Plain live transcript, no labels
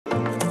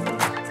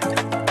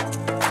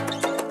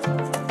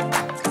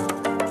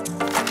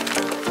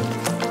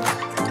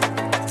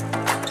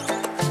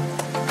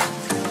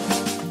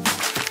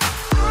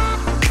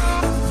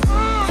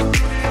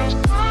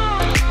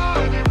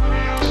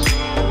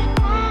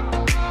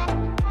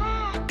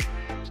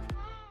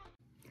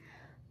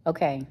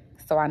Okay,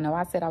 so I know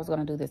I said I was going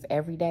to do this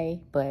every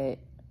day, but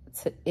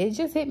it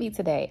just hit me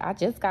today. I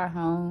just got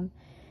home.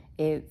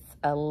 It's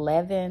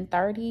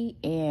 11:30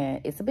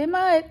 and it's a bit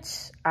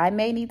much. I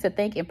may need to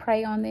think and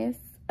pray on this.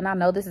 And I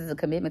know this is a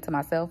commitment to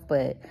myself,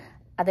 but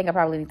I think I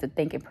probably need to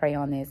think and pray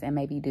on this and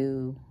maybe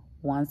do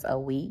once a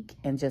week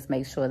and just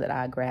make sure that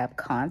I grab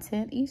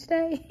content each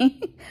day.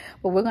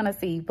 But we're going to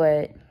see.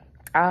 But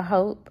I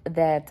hope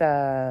that,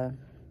 I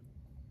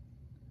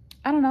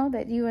don't know,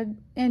 that you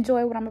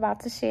enjoy what I'm about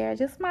to share.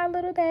 Just my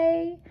little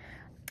day.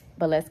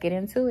 But let's get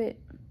into it.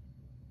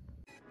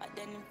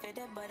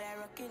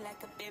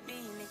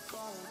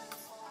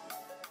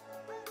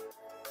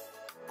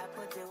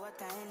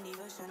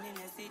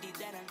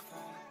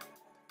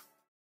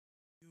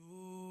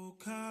 You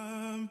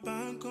can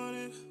bank on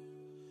it.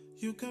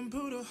 You can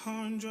put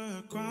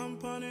 100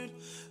 grand on it.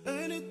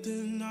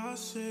 Anything I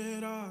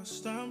said, I'll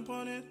stamp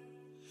on it.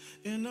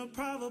 In a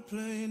private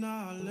plane,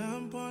 I'll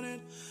lamp on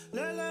it.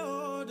 Lele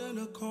oh, then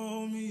they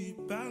call me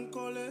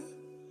Bankole.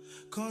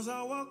 Cause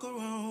I walk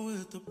around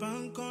with the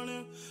bank on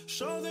him.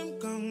 Show them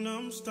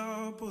Gangnam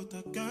Style, put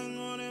the gang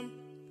on him.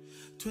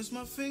 Twist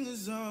my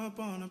fingers up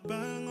on a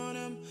bang on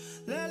him.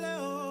 Lele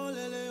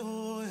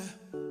oh, yeah.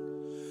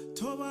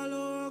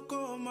 Tobalo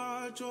ko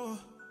macho,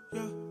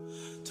 yeah.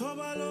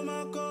 Tobalo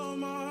mako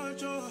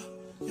macho,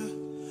 yeah.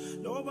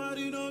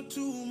 Nobody know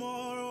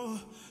tomorrow.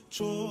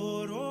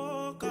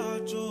 Choro ka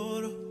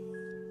choro.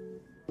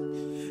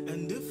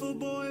 And if a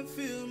boy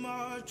feel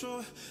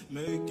macho,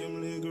 make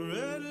him lick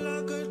red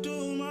like a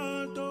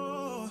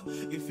tomato.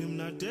 If him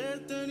not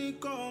dead, then he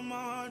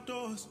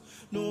comatose.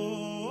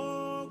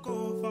 No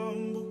go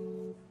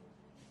fambo.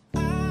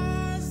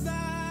 As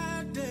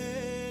that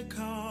day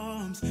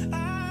comes,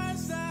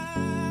 as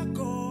I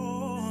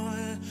go,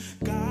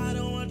 God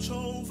watch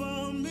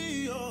over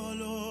me, oh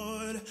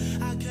Lord.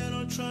 I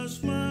cannot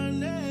trust my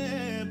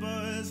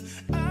neighbors.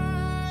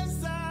 As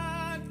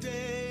that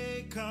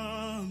day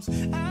comes,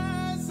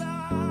 as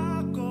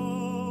I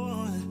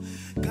go,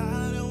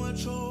 God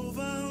watch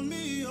over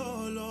me,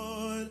 oh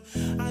Lord.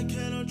 I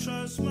cannot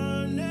trust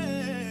my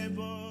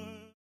neighbor.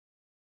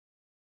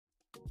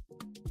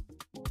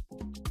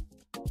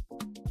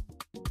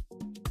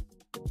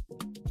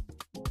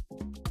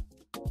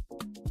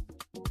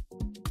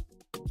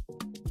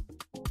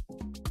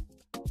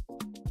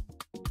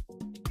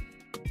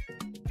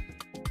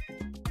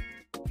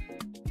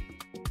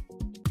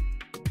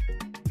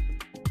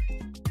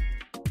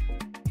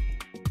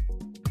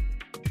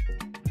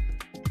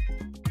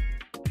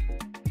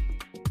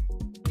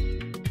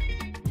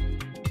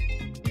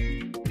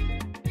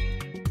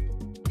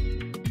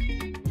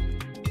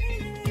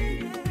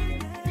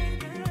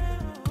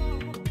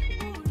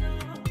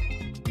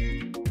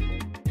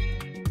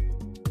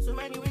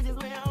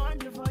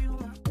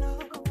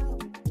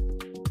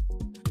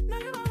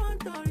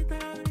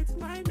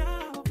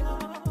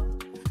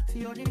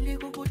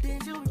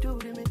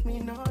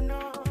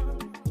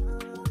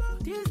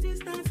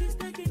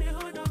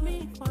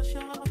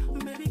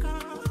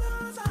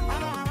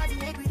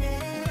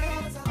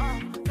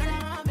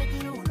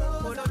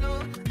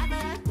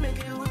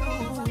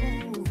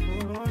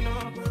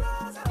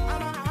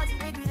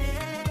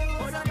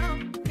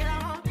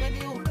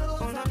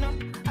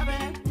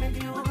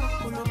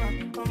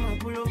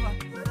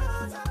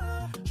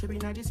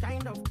 This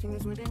kind of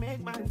things where they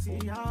make man see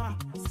ya.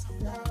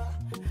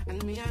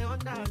 And me I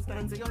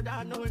understand, so your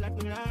dad know like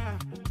me lah.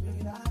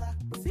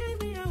 See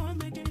me I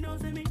want make you know,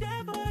 say me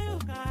there for you,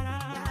 cara.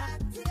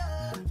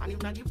 And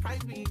if not the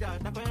price be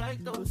that, I feel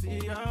like to see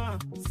ya.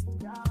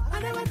 I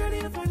never tried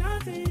it for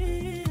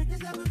nothing.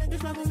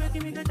 This love will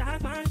make me the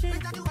dark man shit.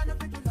 It's not the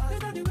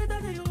way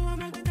that you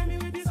want me to tell me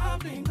with this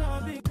up in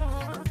coffee.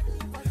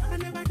 I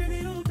never tried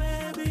it,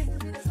 baby.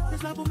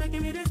 This love will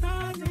make me the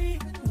starting.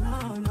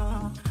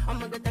 No, I'm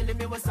gonna tell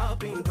me what's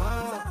up in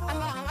God. I'm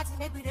gonna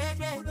make me that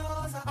way.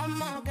 I'm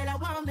gonna get I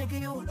wanna make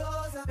you.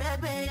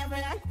 Baby, I feel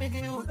like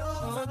making you.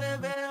 Oh,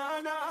 baby,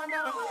 oh, no.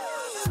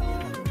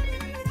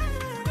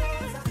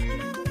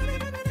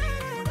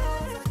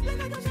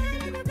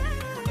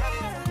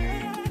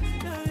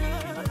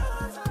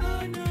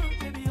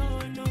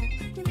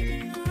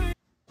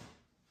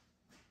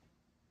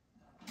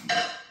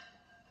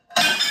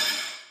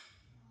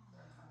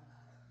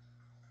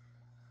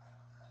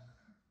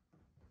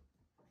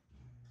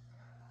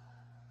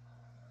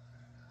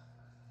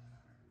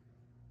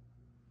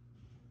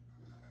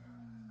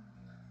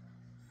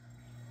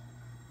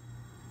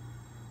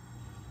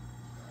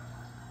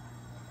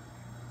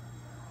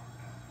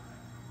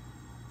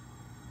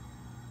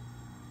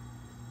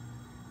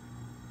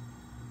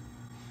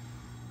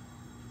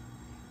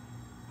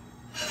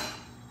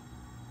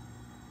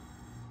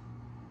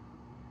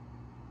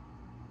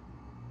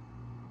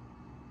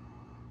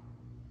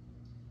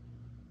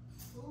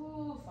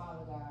 Ooh,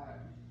 Father God.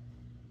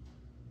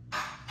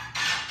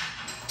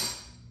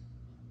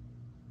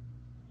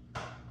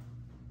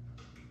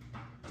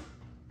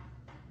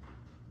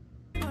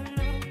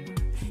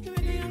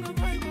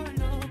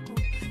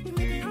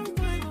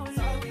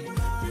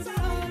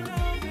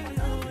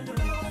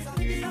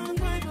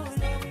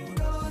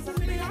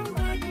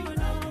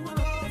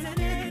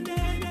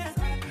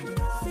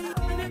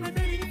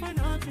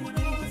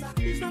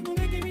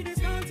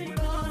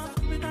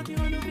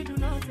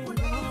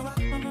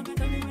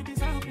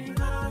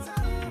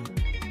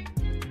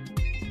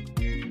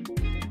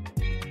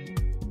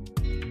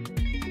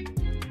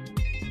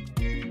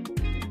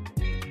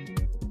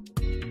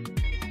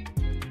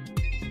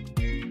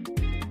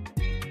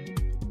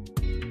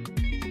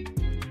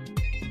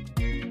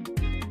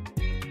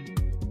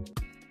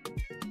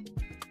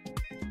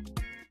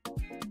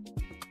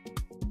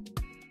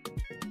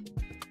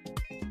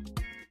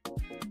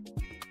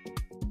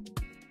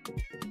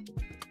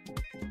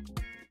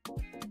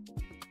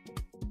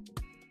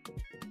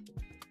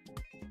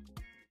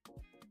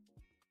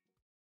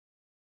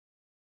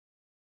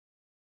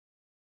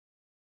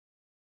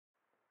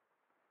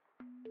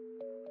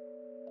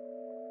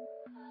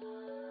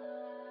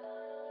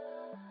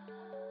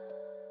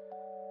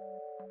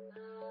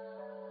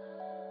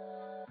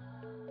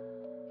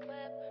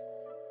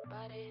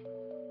 Body,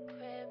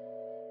 crib,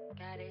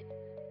 got it,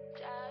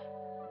 job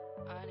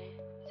on it.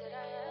 Did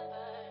I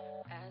ever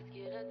ask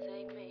you to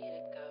take me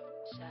to go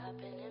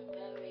shopping in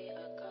Paris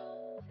or go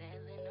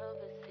sailing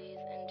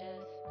overseas and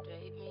just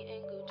drape me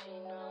in Gucci?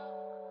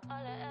 No,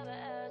 all I ever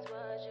asked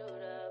was you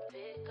to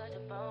pick up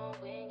the phone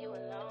when you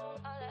alone.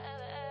 All I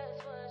ever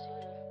asked was you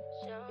to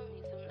show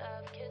me some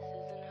love,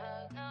 kisses and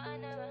hugs. No, I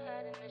never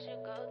had an issue.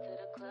 Go to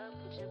the club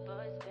with your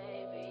boys,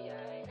 baby.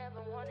 I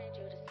never wanted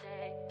you to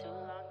stay too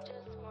long,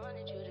 just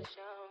wanted you to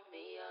show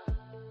me up.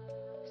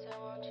 So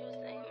won't you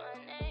say my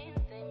name,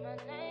 say my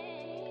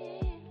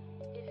name.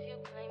 If you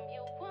claim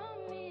you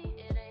want me,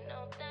 it ain't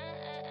no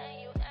thing.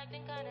 You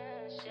acting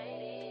kinda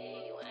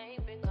shady. You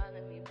ain't been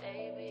calling me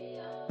baby,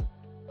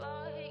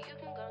 boy, you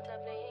can go stop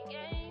playing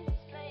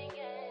games, playing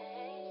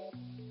games.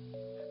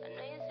 I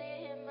know you see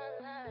it in my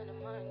line,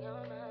 I'm on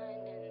your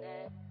mind and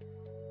that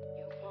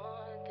you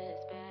want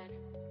this bad,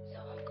 so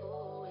I'm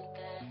cool with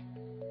that.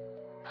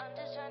 I'm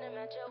just trying to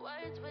match your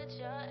words with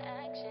your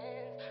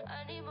actions.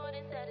 I need more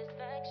than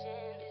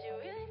satisfaction. Did you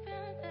really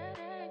feel that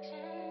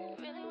action?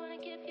 Really wanna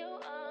give you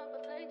all,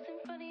 but flex in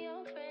front of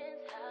your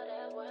friends. How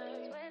that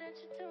works? Swear that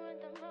you're doing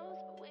the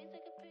most, but we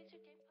take a picture.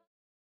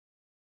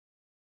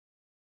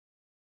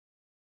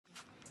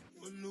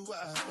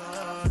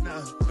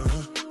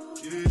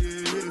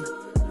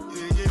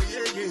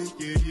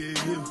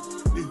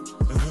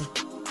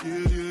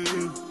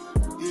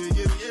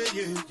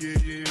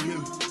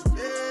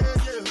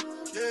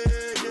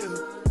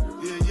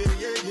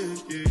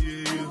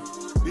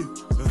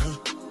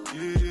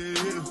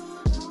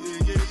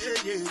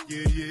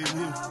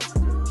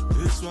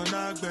 This one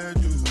I bet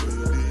you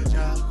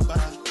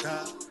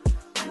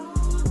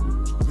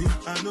me,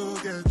 I no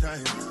get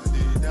time.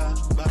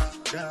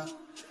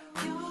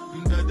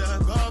 Dada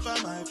cover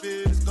my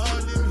face,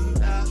 calling me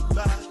that.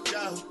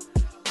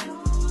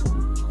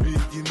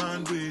 Biggie man,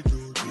 we do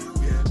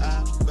get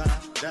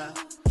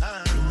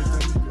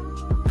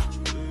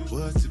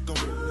what's it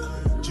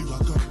going?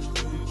 G-Wagon,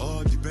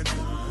 all depends.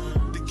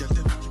 The girl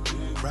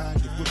ride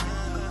the whip.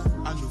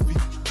 I know we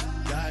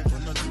die for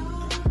nothing.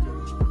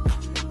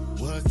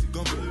 What's it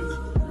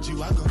going?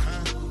 G-Wagon,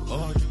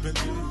 all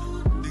depends.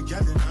 The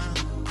girl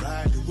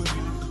ride the whip.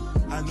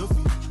 I know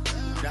we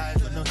die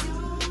for nothing.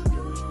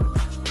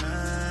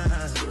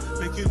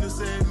 Make you no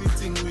say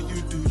anything when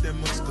you do, they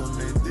must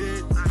commend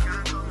it.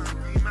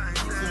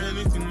 So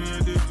anything when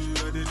they do,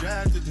 I they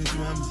try to do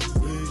I'm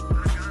way.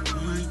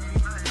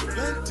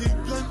 Plenty,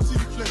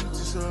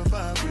 so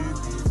far with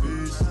the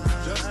face.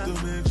 Just to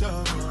make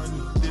sure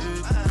money day.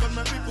 But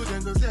my people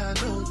then go say I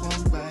don't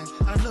want buy,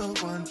 I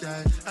don't want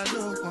die, I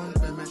don't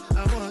want payment, I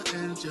want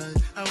enjoy,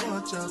 I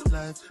want job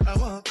life, I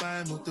want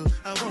buy motor,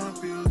 I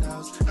want build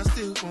house, I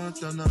still want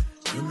to know.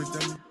 Let me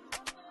tell you,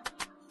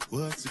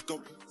 what's it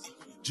called?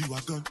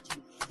 G-Wagon,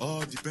 all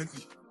the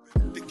Bentley,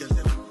 the girl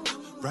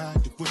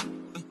ride the whip,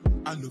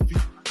 I know we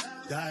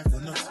die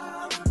for nothing.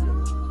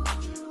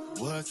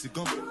 What's it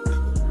gonna?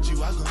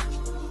 G-Wagon,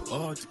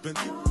 all the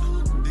Bentley,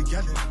 the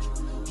girl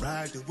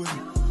ride the whip,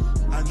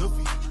 I know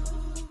we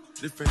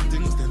different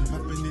things them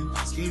happening,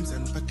 schemes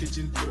and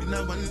packaging. In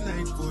a one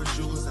night for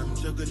shows, I'm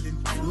juggling.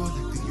 Flow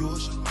like the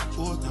ocean,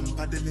 port I'm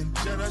paddling.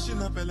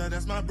 Sharashina fella,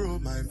 that's my bro,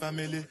 my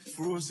family.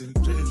 Frozen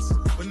trains.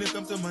 When it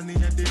comes to money,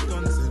 I did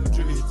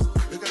concentrate.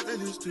 Look, I tell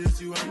you straight,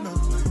 you are not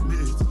my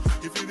mate.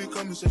 If you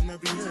become a shame, I'll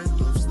be head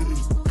of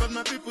state. But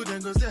my people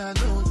then go say, I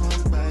don't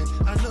want buy,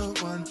 I don't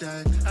want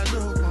die, I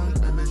don't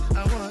want payment,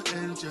 I want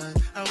enjoy,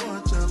 I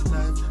want job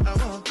life, I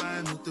want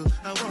buy motor,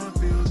 I want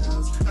build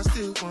house, I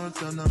still want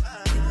to know.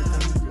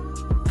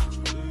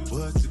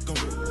 What's it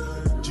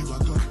going?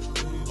 G-Wagon,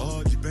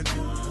 all the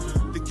Bentley,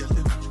 the girl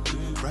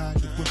ride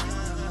the whip.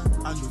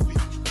 I know we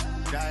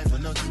die for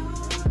nothing.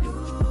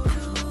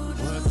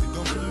 What's it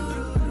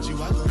going?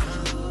 G-Wagon,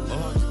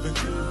 all the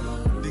Bentley,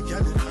 the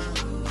girl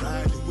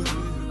ride the whip.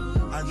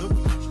 I know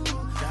we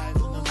die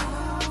for nothing.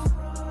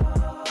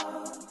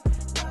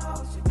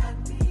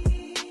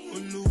 Oh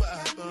no, I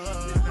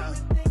thought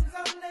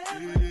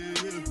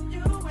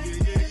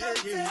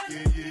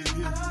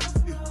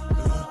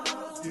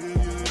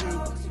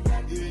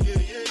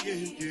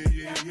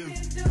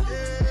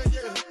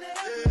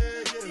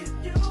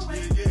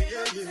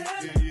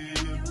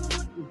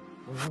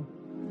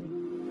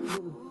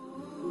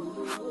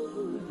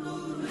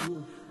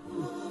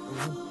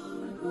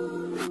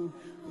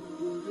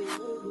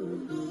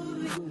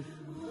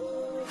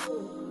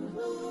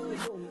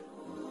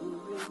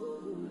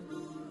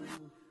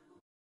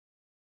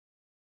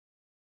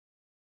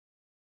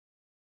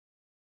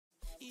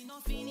You know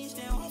finish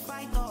them on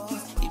fight us.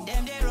 If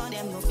them they run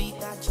them no beat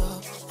that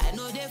job. I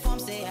know they form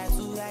say I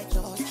too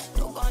righteous.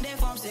 No con they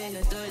form say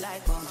you too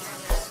like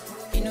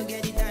us. You know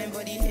get the time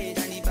for the hate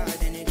and the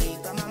bad energy.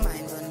 Got my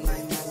mind on my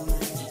mind.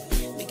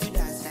 Make you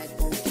dance like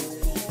Pkwy.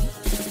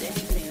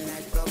 Steady playing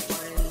like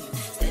broccoli.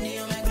 Steady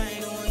on my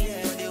grind, oh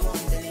yeah, they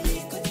want telling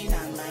me good in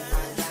my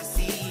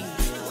fantasy.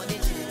 They want the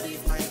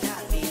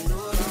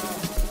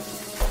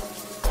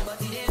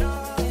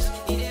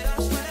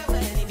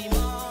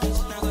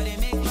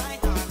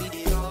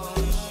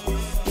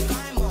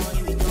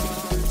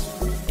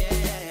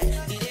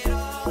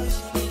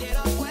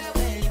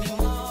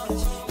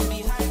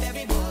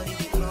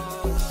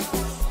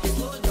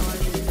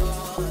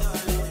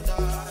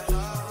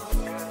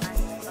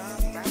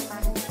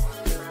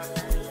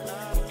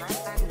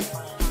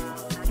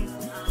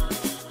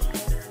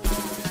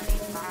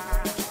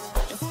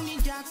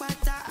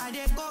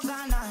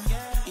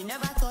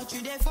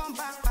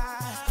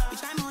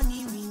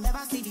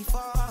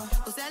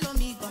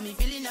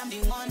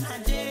want a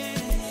day.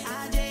 I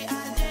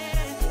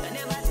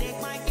never take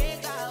my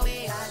cake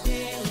away. A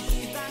day.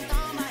 You can't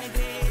on my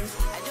grace.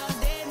 I just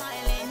day my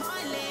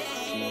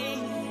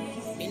lane.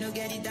 Me no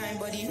get the time,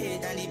 but the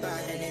hate and the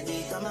bad energy.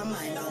 Got my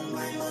mind on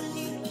my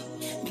money.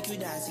 Make you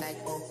dance like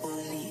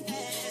broccoli.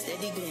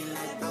 Steady going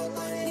like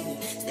broccoli.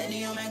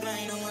 Steady on my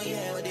grind, no more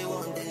yeah what they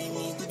want telling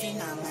me. Gucci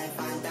now my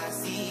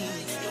fantasy.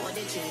 They want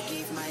to check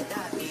if my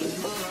daddy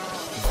go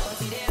wrong.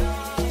 But it ain't wrong.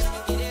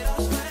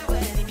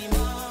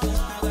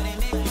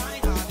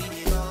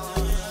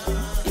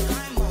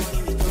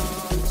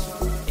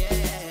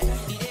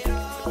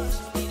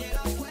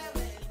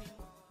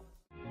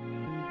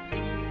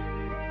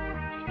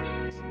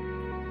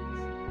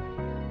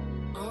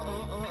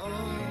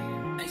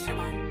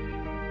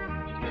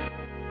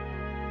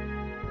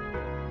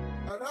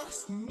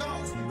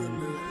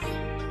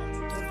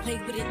 Don't play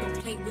with it, don't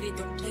play with it,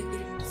 don't play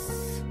with it.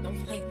 Don't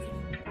play with it.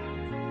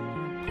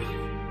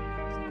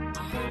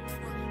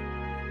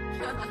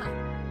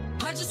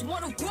 I just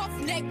want a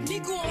roughneck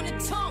nigga on the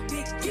tongue.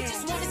 You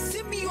just wanna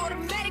send me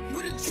automatic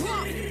with a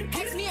drum.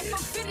 Ask me if I'm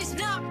finished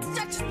now,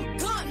 I just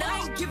begun. I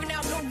ain't giving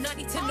out no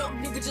 90 to no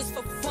nigga just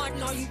for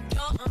fun. Are you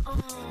dumb?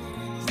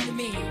 Other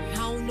man, I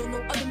don't know no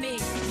other man.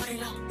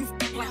 You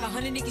f like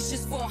 100 niggas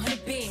just for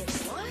 100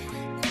 bands.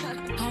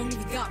 I don't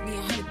even got me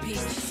 100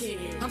 bands.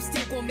 I'm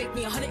still gonna make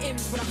me 100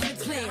 M's with 100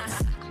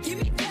 plans. Give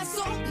me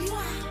peso,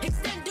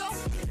 extendo.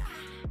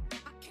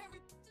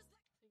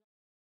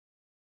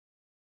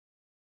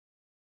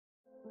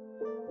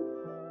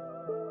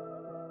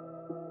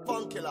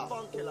 Funkilla.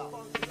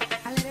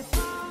 I let it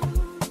fall.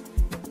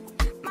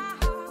 My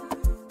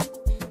heart.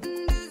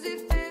 Does it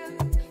feel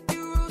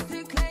you rose to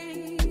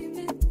claim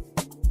it?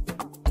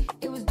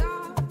 It was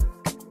dark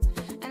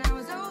and I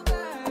was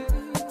over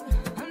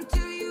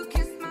until you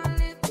kissed my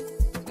lips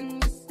and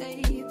you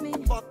saved me.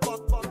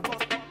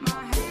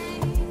 My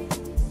hands,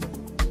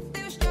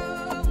 they were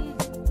strong,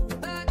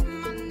 but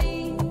my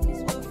knees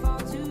were far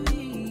too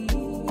weak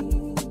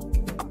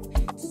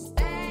to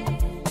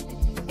stand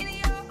in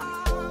your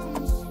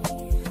arms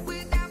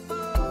without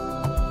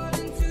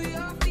falling to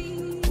your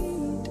feet.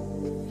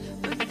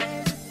 But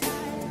there's a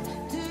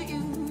side to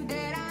you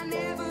that I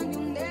never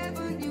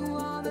knew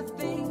all the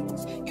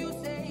things you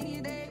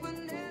say they were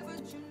never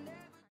true.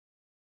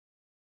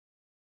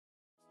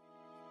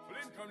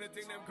 Flint come the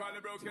thing them call a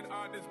broken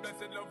heart. This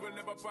blessed love will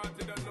never part.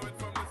 You don't know it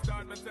from the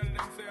start. Me tell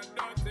them say I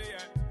don't say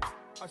it.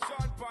 A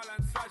Sean Paul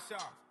and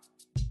Sasha.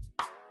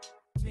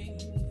 Make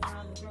me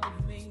holler, you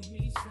make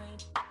me sing.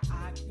 I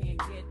can't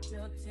get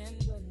your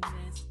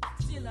tenderness.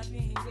 Still I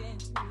can't get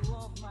you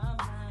off my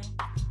mind.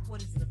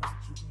 What is it about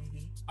you,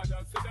 baby? I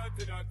just say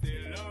dirty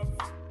love.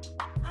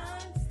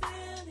 I'm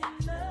still in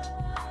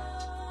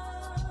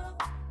love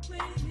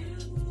with you,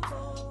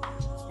 boy.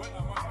 Well,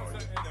 I'm a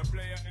hustler and a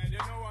player, and you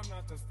know I'm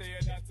not a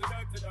stayer. That's a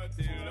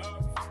dirty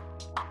love.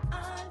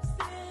 I'm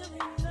still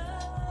in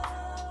love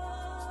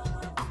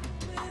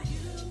with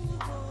you,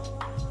 boy.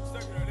 So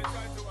girl, they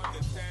try to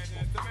understand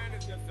that a man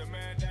is just a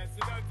man. That's a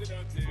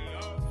dirty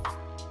love.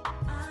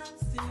 I'm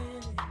still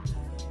in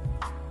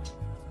love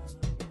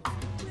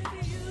with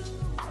you,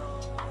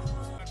 boy.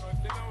 I want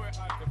to know we're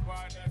at the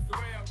part. That's the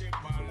way I give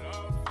my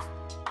love.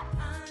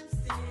 I'm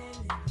still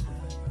in love.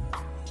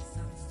 Yes,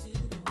 I'm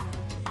still in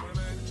love. What a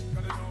man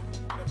gotta do,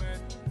 what a man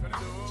gotta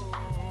do.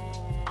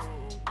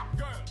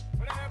 Girl,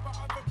 when I never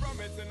have a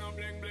promise and I'm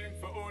bling bling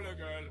for all a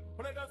girl.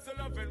 When I just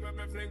love it when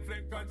me fling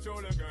fling control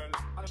a girl.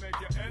 And I make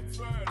your head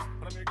swirl,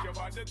 and I make your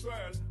body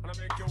twirl, and I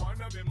make you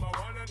wanna be my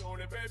one and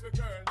only baby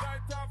girl.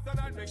 Night after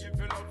night, make you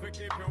feel love to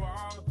keep you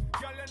warm.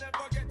 Girl, you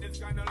never get this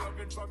kind of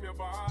loving from your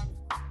bond.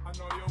 I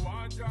know you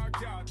want your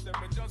cat,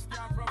 and me just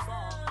can't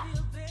perform. Love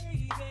you,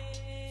 baby.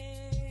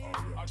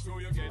 I show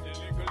you get the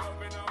little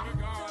loving of a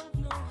God.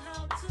 Don't know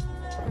how to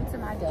love. Welcome to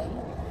my day.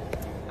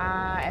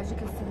 As you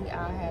can see,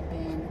 I have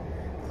been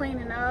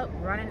cleaning up,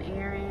 running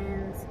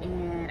errands,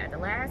 and at the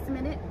last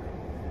minute,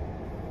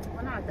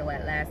 well, not at the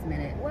last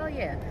minute, well,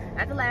 yeah,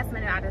 at the last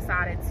minute, I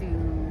decided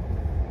to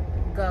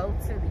go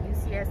to the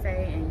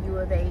UTSA and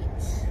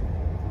UofH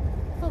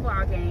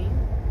football game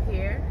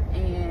here,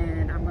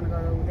 and I'm gonna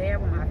go there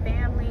with my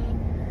family.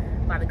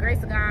 By the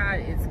grace of God,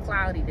 it's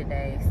cloudy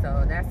today,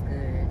 so that's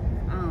good.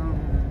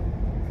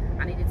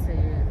 I needed to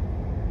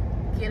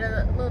get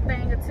a little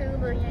thing or two, a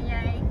little yin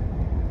yang,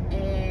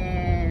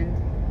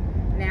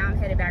 and now I'm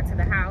headed back to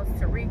the house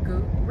to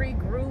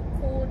regroup,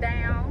 cool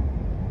down.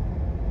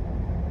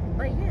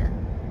 But yeah,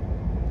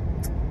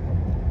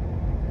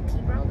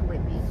 keep rolling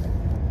with me.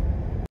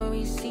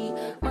 We see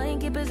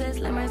mind get possessed,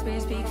 let my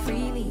spirit speak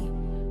freely.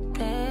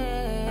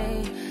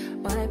 Hey,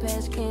 my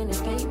past can't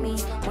escape me.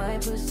 My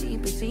pussy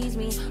precedes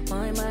me.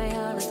 Why my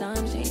all the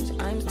time change?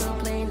 I'm still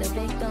playing the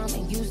victim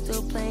and you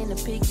still playing the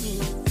pick me.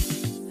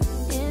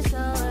 It's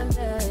so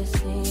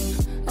embarrassing.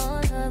 All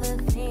of the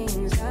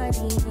things I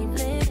need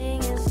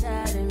living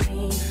inside of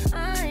me.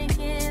 I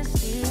can't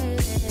see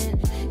it.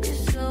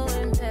 It's so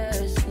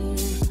embarrassing.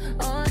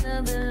 All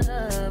of the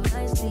love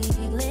I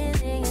see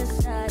living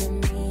inside of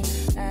me.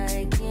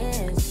 I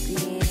can't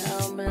see.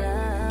 I'm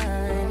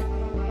blind.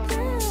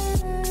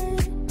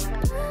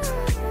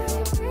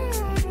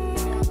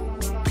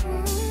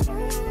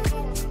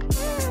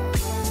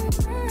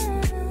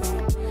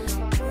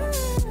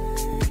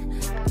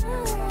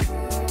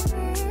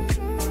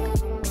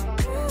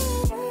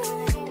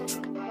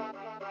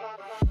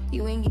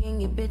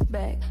 getting your bitch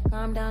back.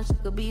 Calm down,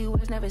 shit could be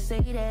worse, never say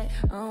that.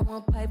 I don't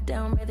want pipe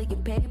down, rather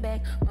get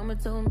payback. Mama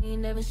told me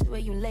never see where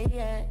you lay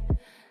at.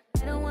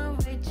 I don't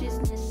want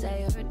righteousness,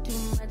 I hurt too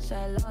much,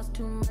 I lost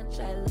too much,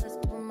 I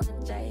lost too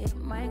much. I hit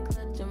my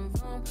clutch and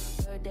vroom,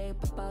 third day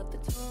pop out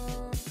the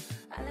tomb.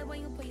 I like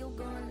when you put your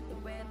gun